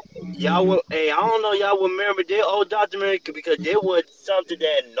 y'all will. Hey, I don't know, y'all will remember their old documentary because there was something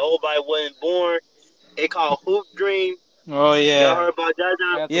that nobody wasn't born. It called Hoop Dream. Oh Y'all yeah, heard about that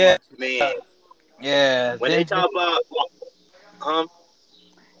I now? have to yeah, watch it. Man, yeah. when they Then talk about,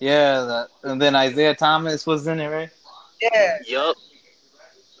 yeah, and then Isaiah Thomas was in it, right? yeah, yup.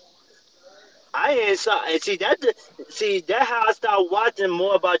 I ain't saw and see that how I started watching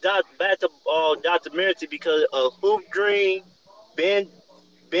more about basketball documentary because of Hoop Dream, Ben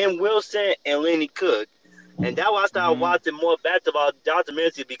Ben Wilson, and Lenny Cook. And that's why I started Hmm. watching more basketball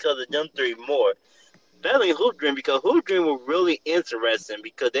documentaries because of them three more. Especially Hoop Dream because Hoop Dream was really interesting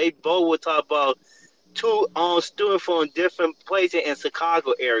because they both would talk about two students from different places in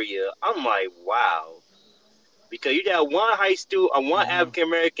Chicago area. I'm like, wow. Because you got one high school, one Hmm. African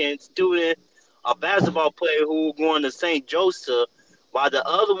American student, a basketball player who was going to St. Joseph, while the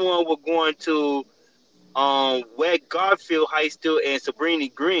other one was going to West Garfield High School and Sabrina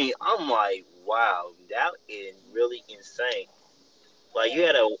Green. I'm like, wow, that is really insane. Like you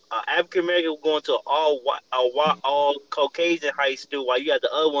had a African American going to all Caucasian high school, while you had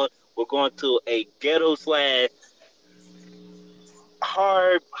the other one were going to a ghetto slash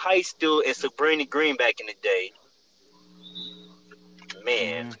hard high school in Sabrina Green back in the day.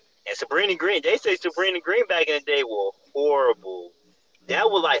 Man, Hmm. and Sabrina Green, they say Sabrina Green back in the day was horrible. That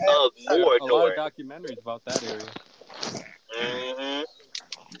was like up A lot of north. documentaries about that area. hmm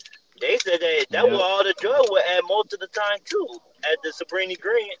They said that was Yep. all the drug were at most of the time too. At the Sabrina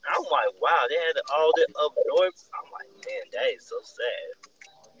Green, I'm like, wow, they had all that up north. I'm like, man, that is so sad.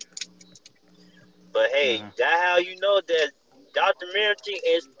 But hey, Hmm. that how you know that documentary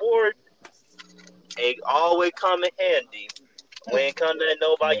and sport ain't always come in handy when it comes to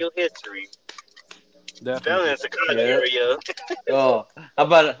know about Yeah. your history. Especially Definitely. in Chicago Yep. area. How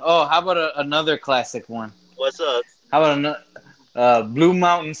about another classic one? What's up? How about Blue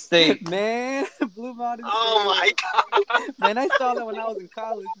Mountain State? Man, Blue Mountain Oh State. my god, Man, I saw that when I was in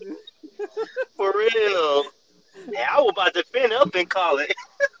college. for real. And I was about to fin up in college.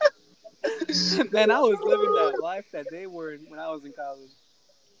 Man, I was living that life that they were when I was in college.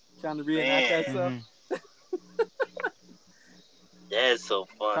 Trying to reenact Man, that stuff. Hmm. that's so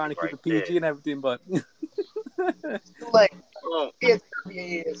Trying funny to keep right it there. PG and everything, but too late. Oh, Kids, cover your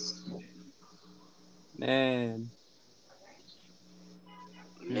ears. man.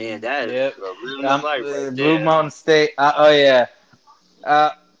 man, Hmm. that is Yep. a living the life right Blue there. Mountain State. Oh yeah.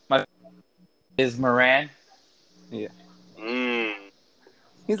 My is Moran. Yeah. Mm.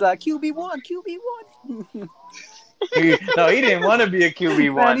 He's like QB1, QB1. No, he didn't want to be a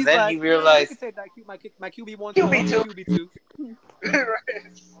QB Man, one. he's Then like, he man, you realized, can take that my QB1 You spot. be I'll be too. QB2.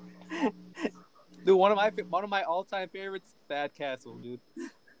 Right. Dude, one of my all time favorites, Bad Castle, dude.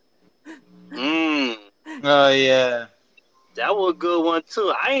 Mm, Oh yeah. that was a good one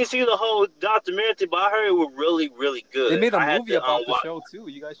too. I ain't seen the whole documentary, but I heard it was really, really They good. made a I had movie to about the watch. show too.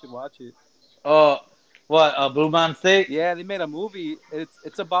 You guys should watch it. Oh, what? Blue Mountain State? Yeah, they made a movie. It's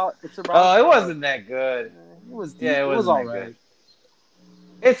around Oh, it the. wasn't that good. It was Yeah, it it was wasn't all that good. right.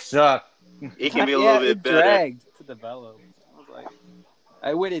 It sucked. It can be a Yeah, little bit it better. dragged to develop. I was like,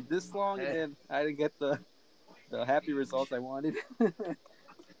 I waited this long and then I didn't get the happy results I wanted.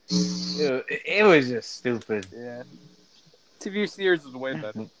 It was just stupid. Yeah, TV series is way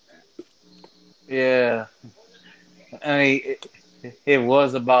better. Yeah, I mean, it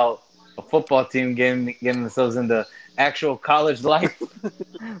was about a football team getting themselves into actual college life.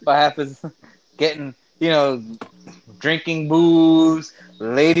 What happens? Getting drinking booze,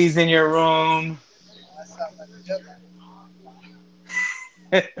 ladies in your room. That sounds like a good one.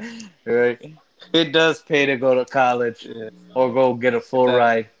 Right? It does pay to go to college Yeah, or go get a get full that,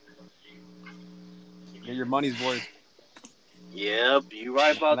 ride. get your money's worth. Yep, you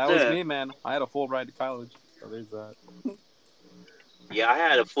right And about that was that. me, man. I had a full ride to college, so there's that. Yeah, I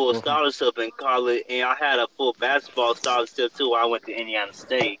had a full scholarship in college, and I had a full basketball scholarship too. When I went to Indiana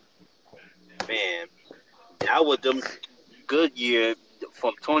State. Man, that was them good year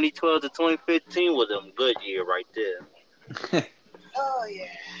from 2012 to 2015 was them good year right there. Oh yeah,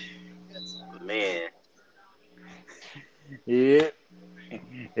 good stuff. Man, Yeah,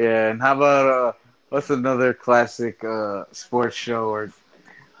 yeah. And how about what's another classic sports show? Or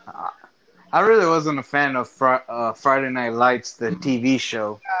I really wasn't a fan of Friday Night Lights, the TV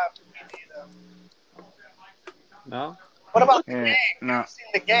show. Me neither. No, What about the Yeah, game? You no. ever seen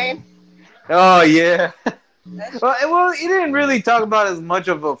the game? Oh yeah. That shit, Well, he didn't really talk about as much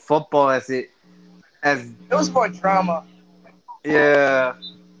of a football as it was more drama. yeah,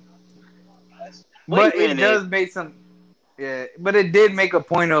 That's, wait but a it minute. does make some yeah, but it did make a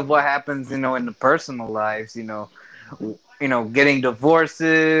point of what happens, in the personal lives, getting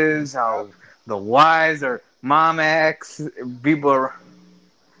divorces, yep. how the wives or mom acts, people.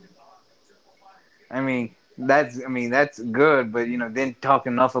 I mean that's good, but didn't talk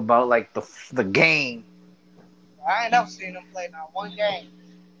enough about like the game. I ain't never seen them play not one game.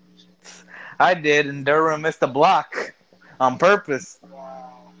 I did, and Durham missed a block on purpose,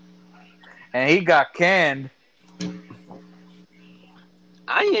 Wow. and he got canned.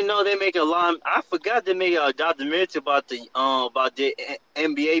 I didn't know they make a lot. I forgot they made a documentary about the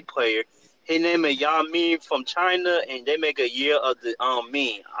NBA player. His name is Yao Ming from China, and they make a year of the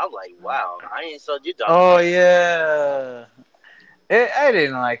meme. I'm like, wow, I ain't saw you Oh documentary. yeah, I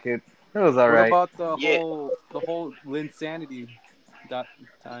didn't like it. It was all what right. about Yeah, the whole Linsanity dot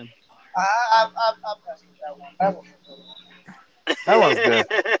time? I messed with that one. That was a good one. That one's good.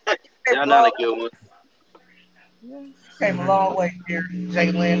 Came that's a not a long, good one. Yeah, came a long way here.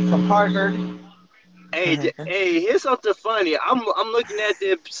 Jalen from Harvard. Hey, hey, here's something funny. I'm looking at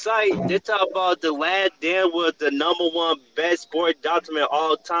the site. They talk about the Last Dance was the number one best sport documentary of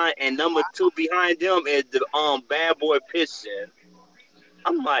all time, and number two behind them is the Bad Boy Pistol.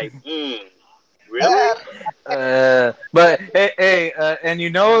 I'm like, really? Uh, But hey, and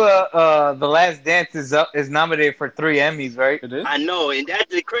the Last Dance is nominated for 3 Emmys, right? it is. I know, and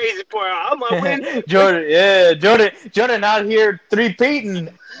that's the crazy part. I'm like, Jordan, yeah, Jordan out here three-peating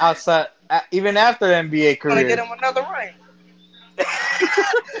outside, even after the NBA gonna get career. him another ring.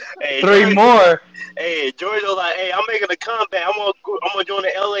 hey, Three more. George was like, hey, I'm making a comeback. I'm gonna join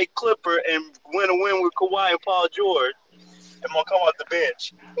the LA Clipper and win with Kawhi and Paul George. I'm gonna come off the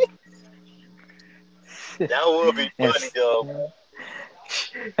bench. That would be funny Yes. though.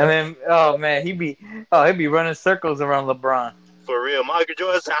 And then, oh man, he'd be running circles around LeBron. For real, Michael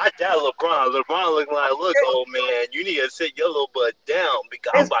Jordan said, I doubt LeBron. LeBron looking like, look, old man, you need to sit your little butt down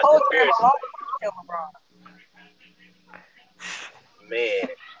because I'm His about to post game embarrass alone kill LeBron. you. Man.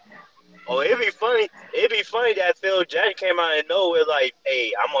 Oh, it'd be funny. It'd be funny that Phil Jackson came out of nowhere like,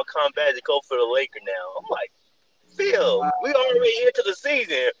 hey, I'm going to come back to coach for the Lakers now. I'm like, Phil, Wow. we already into the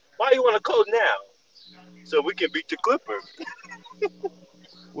season. Why you want to coach now? So we can beat the Clippers.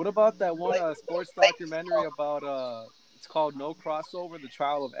 What about that one Like, sports like, documentary about it's called No Crossover: The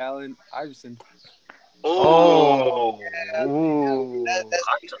Trial of Allen Iverson. Oh, Oh, yeah, ooh, that's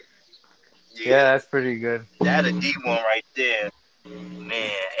I yeah, yeah, that's pretty good. that a deep one right there.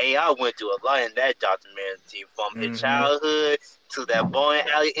 Man, AI went through a lot in that documentary, from his Hmm. childhood to that bowling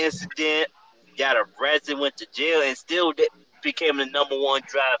alley incident. Got arrested, went to jail, and still became the number one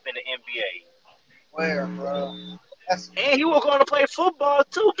drive in the NBA. where, bro. That's And he was going to play football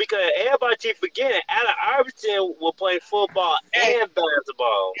too, because everybody keep forgetting Allen Iverson will play football hey, and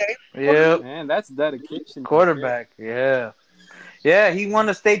basketball. yeah, Yep. Man, that's dedication right there. Quarterback. Yeah. Yeah, he won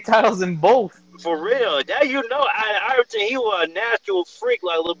the state titles in both. For real, that Allen Iverson, he was a natural freak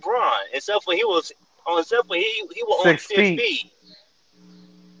like LeBron, except for he was on 6 feet. 6 feet.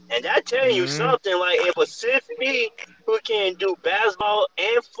 And that telling you Hmm. something, like if a 6 feet who can do basketball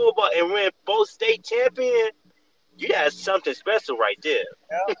and football and win both state champion, you got something special right there.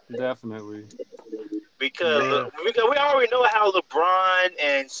 yeah. Definitely. Because Yeah. because we already know how LeBron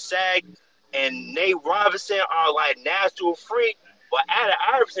and Shaq and Nate Robinson are like natural freak, but Allen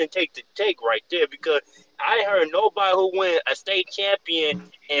Iverson take the take right there because I ain't heard nobody who win a state champion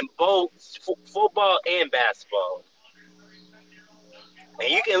in both football and basketball. And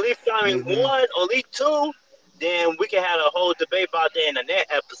you can at least find me Hmm. one or at least two, then we can have a whole debate about that in the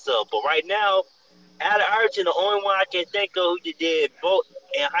next episode. But right now, Allen Iverson, the only one I can think of who did both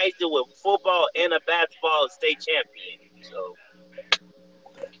in high school with football and a basketball state champion. So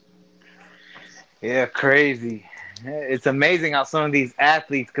Yeah, crazy. It's amazing how some of these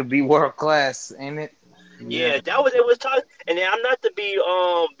athletes could be world class, ain't it? Yeah. yeah, that was it was talking. And then I'm not to be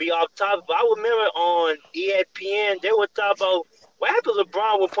off topic, but I remember on ESPN they were talking about what happened if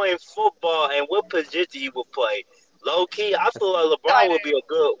LeBron was playing football and what position he would play. Low key, I feel like LeBron Tight would be end. a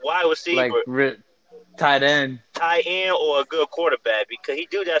good wide Like receiver, tight end. tight end, or a good quarterback because he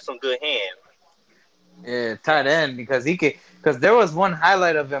do got some good hands. Yeah, tight end because he could. Because there was one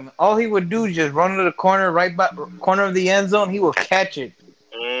highlight of him. All he would do is just run to the corner, right by corner of the end zone. He would catch it.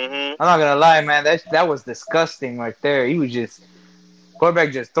 Hmm I'm not gonna lie, man. That was disgusting right there. He was just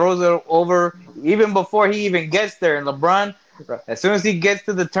quarterback just throws it over even before he even gets there. And LeBron, as soon as he gets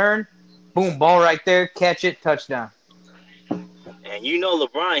to the turn, boom, ball right there, catch it, touchdown. And you know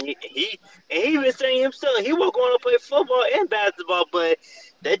LeBron, and he even saying himself he was going to play football and basketball, but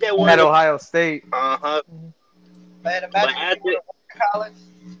that At wasn't. Ohio State. Uh-huh. Man, But imagine if he after would have went to college.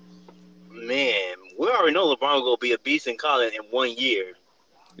 man, we already know LeBron gonna be a beast in college in 1 year.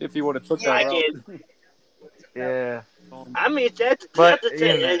 If he would have took Yeah, that I he route. can. took that. Yeah, I mean, but you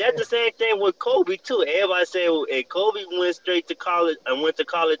know, that's the same thing with Kobe too. Everybody say if Kobe went straight to college and went to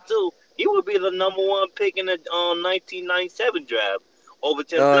college too, he would be the number one pick in the 1997 draft over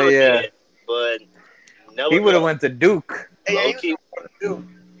Tim oh Duncan. yeah, But he never would have know. went to Duke. Yeah, Low he was key, going to do.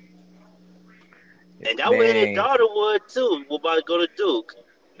 and that way his Dang. daughter would too. We're about to go to Duke.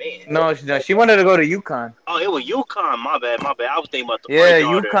 Man. No, no, she wanted to go to UConn. Oh, it was UConn. My bad, my bad. I was thinking about the Yeah, first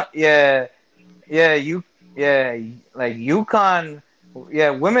daughter. UConn. Yeah, yeah, yeah, like UConn. Yeah,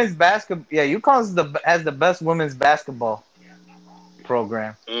 women's basketball. Yeah, UConn's has the best women's basketball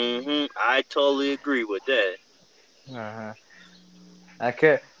program. I totally agree with that. Uh-huh. I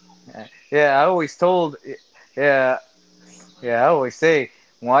could. Yeah, I always told. Yeah, yeah, I always say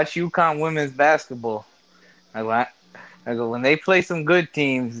watch UConn women's basketball. I go, I go when they play some good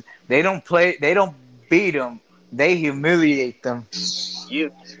teams. They don't play. They don't beat them. They humiliate them.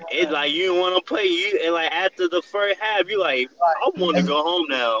 You, it's like you want to play. You and like after the first half, you like, Like, I want to go home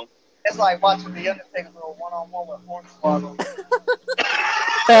now. it's like watching the Undertaker go one-on-one with Hornswoggle.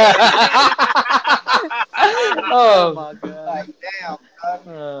 Oh oh, my god. Like, damn,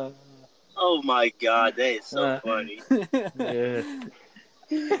 son. Oh my god, that is so uh, funny. yeah.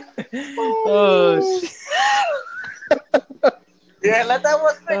 oh, Yeah, let that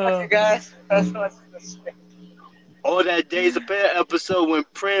one stick with uh, you guys. That's what's stick. All that Days of Pet episode when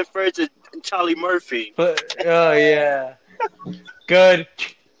Prince first and Charlie Murphy. oh yeah. Good.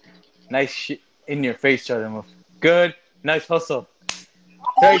 Nice shit in your face, Charlie Murphy. Good. Nice hustle.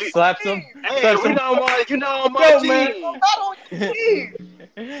 Right, slaps him. Hey, Slaps him. you know on my Go, team. man. Not on your team.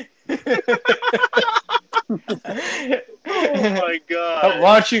 Oh my god.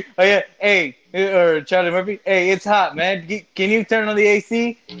 Why don't you? Oh yeah, hey, or Charlie Murphy. Hey, it's hot, man. Can you turn on the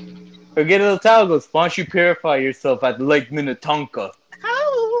AC or get a little towel? Goes. Why don't you purify yourself at Lake Minnetonka?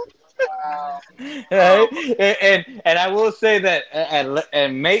 How? Wow. Right? And I will say that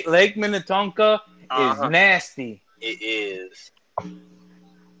Lake Minnetonka is Uh-huh. nasty. It is.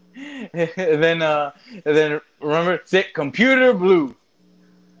 And then remember, sit computer blue,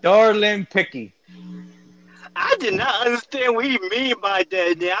 darling picky. I did not understand what he mean by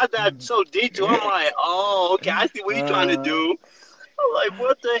that. Then I got so detailed. I'm like, oh, okay, I see what he's trying to do. I'm like,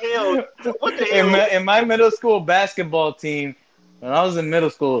 what the hell? What the in, hell? in my middle school basketball team, when I was in middle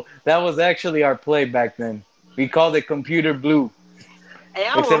school, that was actually our play back then. We called it computer blue. Hey,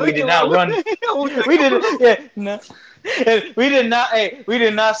 I'm Except we did looking not like, run. what the hell was We that? didn't. Yeah, no. We did not. Hey, we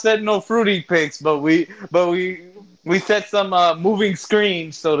did not set no fruity picks, but we set some moving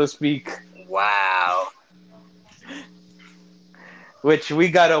screens, so to speak. Wow. which we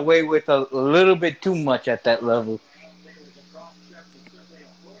got away with a little bit too much at that level.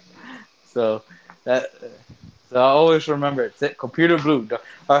 So that so I always remember it. Computer Blue.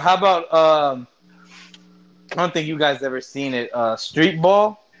 Or how about I don't think you guys ever seen it. Street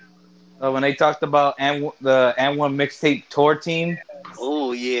Ball. When they talked about the and one mixtape tour team.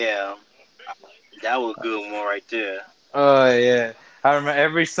 Oh yeah, that was a good one right there. Oh yeah, I remember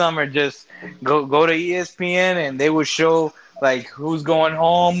every summer just go to ESPN and they would show like who's going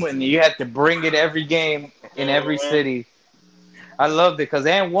home and you had to bring it every game in every Hmm. city. I loved it because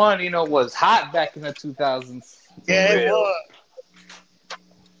and one was hot back in the 2000s. For Yeah, it real. was.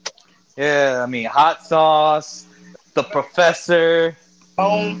 Yeah, I mean hot sauce, the professor.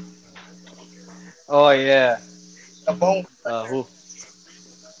 Bone, Oh yeah, the bone. who?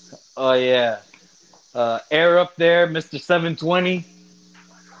 Oh yeah, air up there, Mr. 720.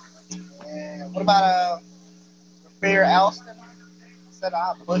 And what about Fair Alston? I said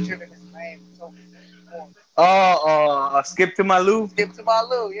I butchered his name. So Oh, skip to my Lou. skip to my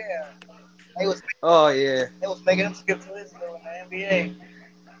Lou, yeah. They was Oh yeah. they was making him skip to his Lou in the NBA.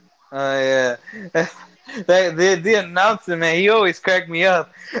 Oh yeah. The announcer, man, he always cracked me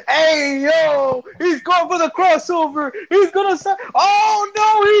up. Hey yo, he's going for the crossover. He's gonna say, oh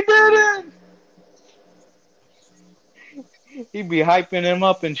no, he didn't. He'd be hyping him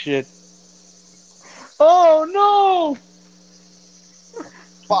up and shit. Oh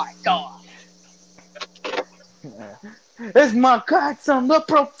My God. no, it's my godson, the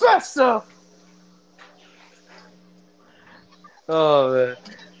professor. Oh man.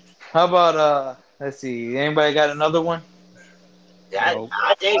 How about let's see, anybody got another one? That No,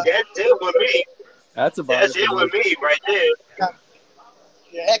 I think that's it with me. that's about That's it for it me. with me right there.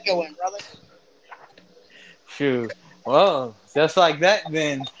 You're echoing, brother. Shoot. Well, just like that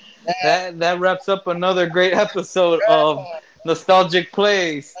then. Yeah, That wraps up another great episode right of on. Nostalgic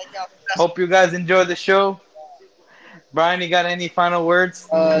Plays. Thank y'all for Hope you guys enjoy the show. Brian, you got any final words?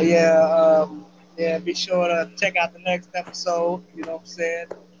 yeah, be sure to check out the next episode. You know what I'm saying?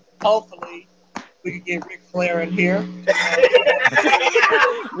 Hopefully, we can get Ric Flair in here.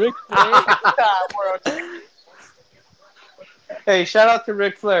 Ric Flair. World champion. Hey, shout out to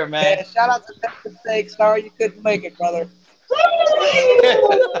Ric Flair, man. Yeah, shout out to that mistake. Sorry you couldn't make it, brother.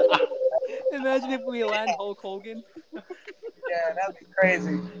 Imagine if we land Hulk Hogan. Yeah, that'd be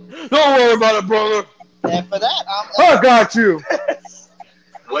crazy. Don't worry about it, brother. And for that, I got you.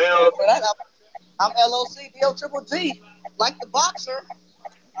 Well, for that, I'm LOC Triple G, like the boxer.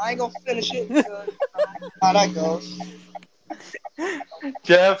 I ain't gonna finish it because how that goes.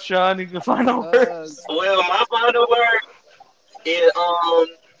 Jeff, Sean, you can final words. my final word is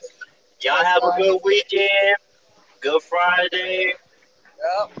y'all have a good weekend, good Friday,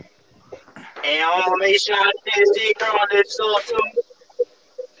 Yep. and I'm gonna make sure I stay secret on this show too.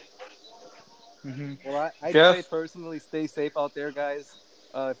 Mm-hmm. Well, I'd Jeff? say personally, stay safe out there, guys.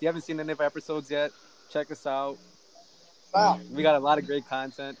 If you haven't seen any of our episodes yet, check us out. Wow. We got a lot of great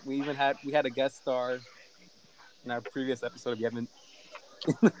content. We had a guest star in our previous episode. If you haven't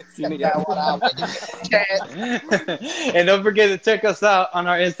seen it yet, That one out. And don't forget to check us out on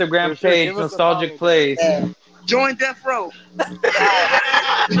our Instagram For sure, page, give us a Nostalgic follow, Plays. Yeah. Join Death Row.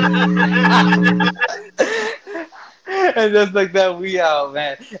 And just like that, we out,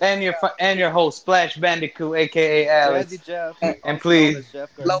 man. And your host, Splash Bandicoot, aka Alex. Jazzy Jeff, And also please- known as Jeff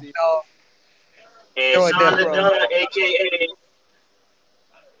Love Garcia. y'all. And Join Sean the Death Row. Dunn, aka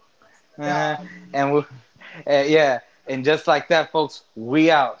And we, yeah. And just like that, folks, we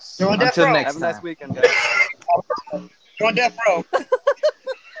out. Join Death Until Row. next Have a nice time. weekend, guys. Join Death Row.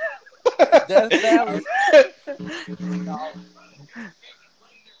 Death Valley.